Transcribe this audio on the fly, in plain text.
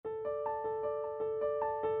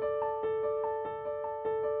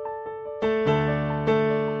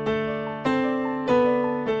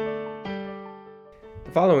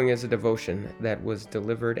The following is a devotion that was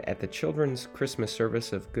delivered at the Children's Christmas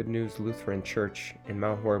Service of Good News Lutheran Church in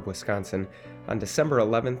Mount Horeb, Wisconsin on December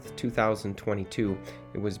 11th, 2022.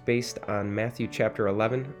 It was based on Matthew chapter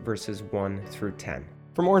 11, verses 1 through 10.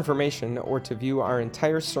 For more information or to view our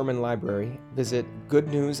entire sermon library, visit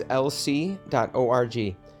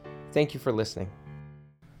goodnewslc.org. Thank you for listening.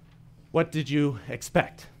 What did you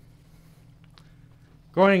expect?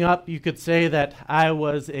 Growing up, you could say that I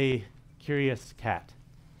was a curious cat.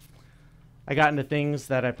 I got into things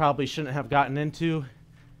that I probably shouldn't have gotten into.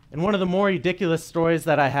 And one of the more ridiculous stories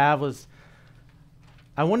that I have was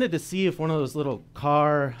I wanted to see if one of those little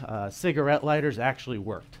car cigarette lighters actually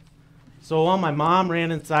worked. So while my mom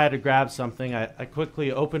ran inside to grab something, I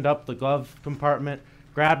quickly opened up the glove compartment,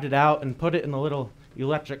 grabbed it out, and put it in the little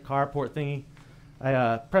electric carport thingy.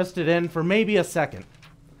 I pressed it in for maybe a second.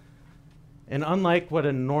 And unlike what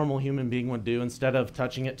a normal human being would do, instead of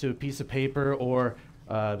touching it to a piece of paper or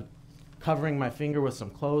covering my finger with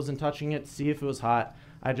some clothes and touching it to see if it was hot,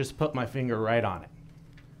 I just put my finger right on it.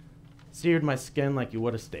 Seared my skin like you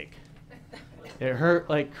would a steak. It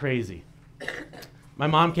hurt like crazy. My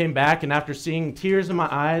mom came back, and after seeing tears in my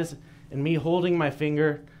eyes and me holding my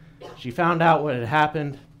finger, she found out what had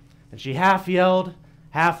happened, and she half yelled,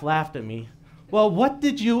 half laughed at me. "Well, what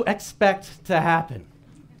did you expect to happen?"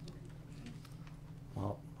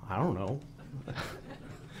 Well, I don't know.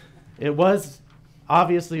 It was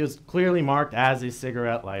clearly marked as a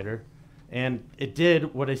cigarette lighter, and it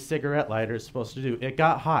did what a cigarette lighter is supposed to do. It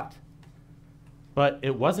got hot, but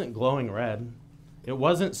it wasn't glowing red. It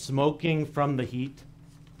wasn't smoking from the heat.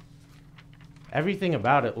 Everything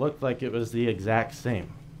about it looked like it was the exact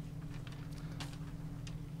same.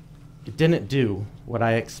 It didn't do what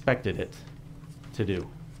I expected it to do.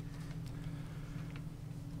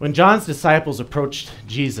 When John's disciples approached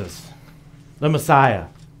Jesus, the Messiah,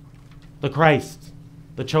 the Christ,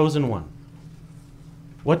 the chosen one,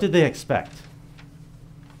 what did they expect?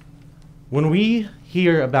 When we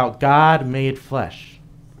hear about God made flesh,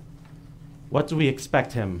 what do we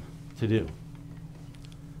expect him to do?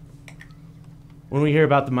 When we hear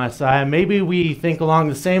about the Messiah, maybe we think along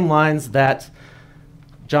the same lines that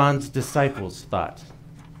John's disciples thought.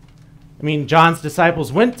 John's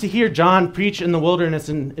disciples went to hear John preach in the wilderness,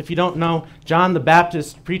 and if you don't know, John the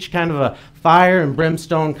Baptist preached kind of a fire and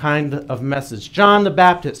brimstone kind of message. John the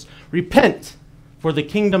Baptist, repent, for the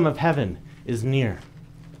kingdom of heaven is near.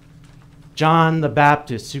 John the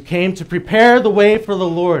Baptist, who came to prepare the way for the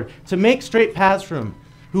Lord, to make straight paths for him,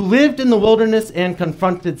 who lived in the wilderness and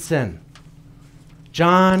confronted sin.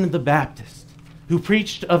 John the Baptist, who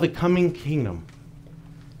preached of the coming kingdom.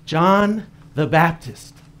 John the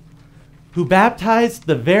Baptist, who baptized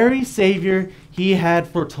the very Savior he had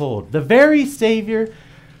foretold, the very Savior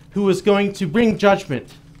who was going to bring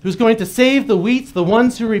judgment, who's going to save the wheat, the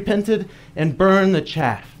ones who repented, and burn the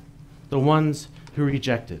chaff, the ones who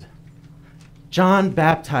rejected. John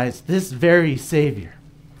baptized this very Savior,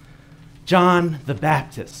 John the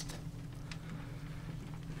Baptist,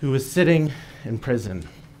 who was sitting in prison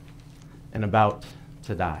and about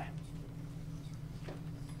to die.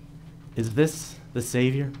 Is this the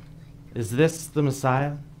Savior? Is this the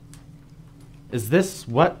Messiah? Is this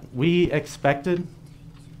what we expected?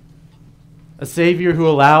 A Savior who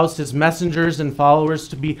allows his messengers and followers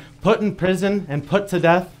to be put in prison and put to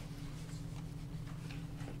death?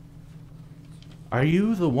 Are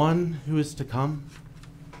you the one who is to come?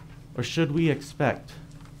 Or should we expect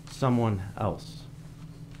someone else?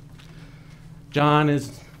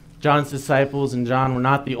 John's disciples and John were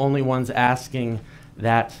not the only ones asking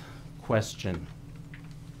that question.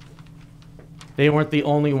 They weren't the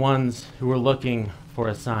only ones who were looking for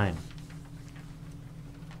a sign.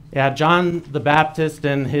 Yeah, John the Baptist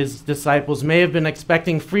and his disciples may have been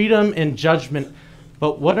expecting freedom and judgment,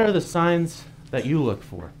 but what are the signs that you look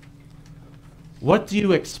for? What do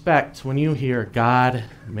you expect when you hear God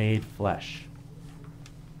made flesh?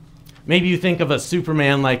 Maybe you think of a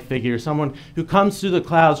Superman-like figure, someone who comes through the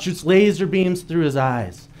clouds, shoots laser beams through his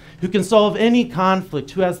eyes, who can solve any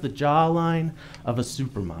conflict, who has the jawline of a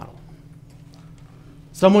supermodel.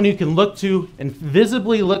 Someone you can look to and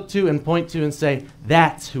visibly look to and point to and say,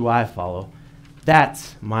 that's who I follow.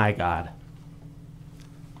 That's my God.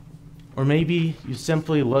 Or maybe you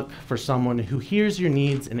simply look for someone who hears your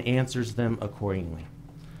needs and answers them accordingly.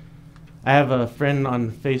 I have a friend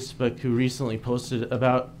on Facebook who recently posted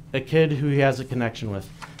about a kid who he has a connection with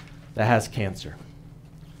that has cancer.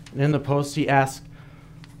 And in the post he asked,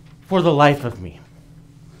 "For the life of me,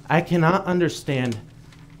 I cannot understand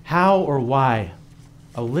how or why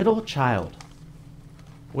a little child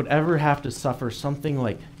would ever have to suffer something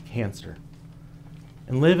like cancer.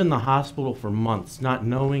 and live in the hospital for months, not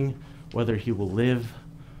knowing whether he will live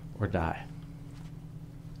or die.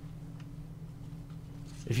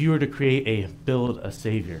 If you were to build a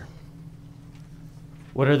Savior,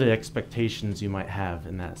 what are the expectations you might have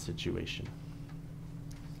in that situation?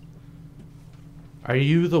 Are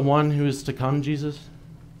you the one who is to come, Jesus?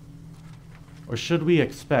 Or should we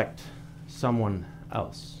expect someone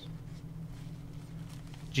else?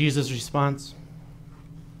 Jesus' response,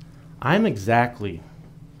 I'm exactly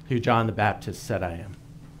who John the Baptist said I am,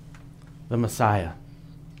 the Messiah.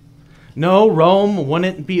 No, Rome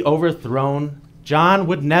wouldn't be overthrown. John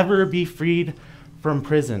would never be freed from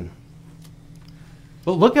prison.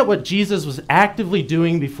 But look at what Jesus was actively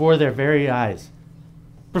doing before their very eyes,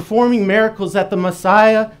 performing miracles that the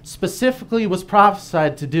Messiah specifically was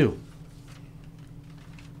prophesied to do.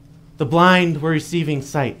 The blind were receiving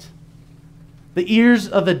sight. The ears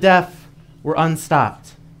of the deaf were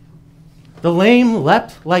unstopped. The lame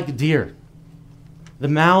leapt like deer. The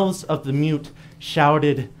mouths of the mute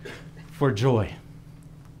shouted for joy.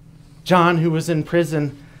 John, who was in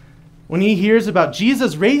prison, when he hears about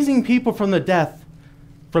Jesus raising people from the dead,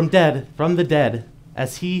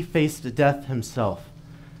 as he faced death himself.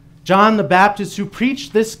 John the Baptist, who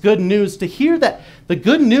preached this good news, to hear that the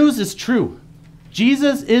good news is true.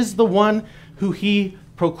 Jesus is the one who he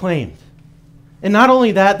proclaimed. And not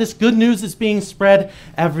only that, this good news is being spread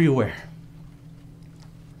everywhere.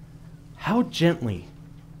 How gently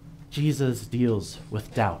Jesus deals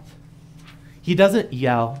with doubt. He doesn't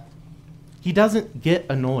yell. He doesn't get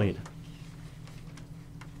annoyed.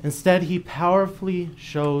 Instead, he powerfully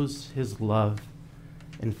shows his love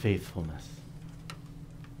and faithfulness.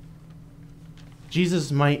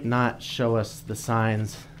 Jesus might not show us the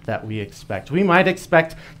signs that we expect. We might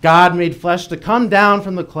expect God made flesh to come down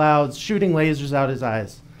from the clouds, shooting lasers out his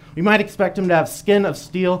eyes. We might expect him to have skin of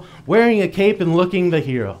steel, wearing a cape and looking the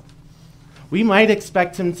hero. We might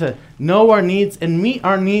expect him to know our needs and meet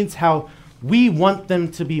our needs how we want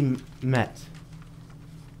them to be met.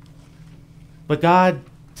 But God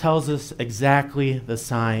tells us exactly the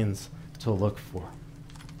signs to look for.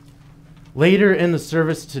 Later in the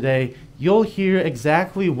service today, you'll hear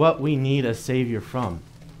exactly what we need a Savior from: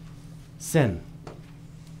 sin.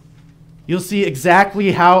 You'll see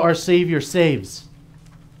exactly how our Savior saves: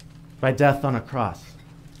 by death on a cross.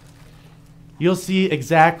 You'll see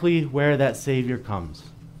exactly where that Savior comes: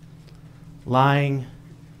 lying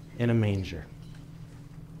in a manger.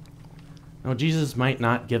 Now, Jesus might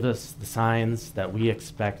not give us the signs that we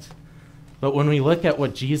expect, but when we look at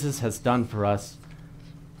what Jesus has done for us,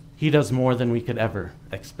 he does more than we could ever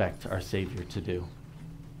expect our Savior to do.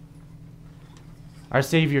 Our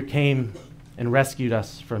Savior came and rescued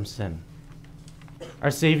us from sin.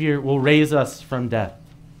 Our Savior will raise us from death,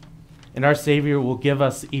 and our Savior will give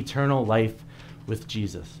us eternal life with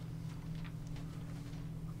Jesus.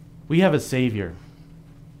 We have a Savior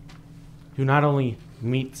who not only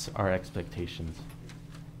meets our expectations,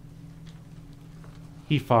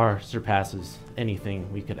 he far surpasses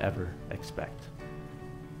anything we could ever expect.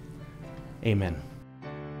 Amen.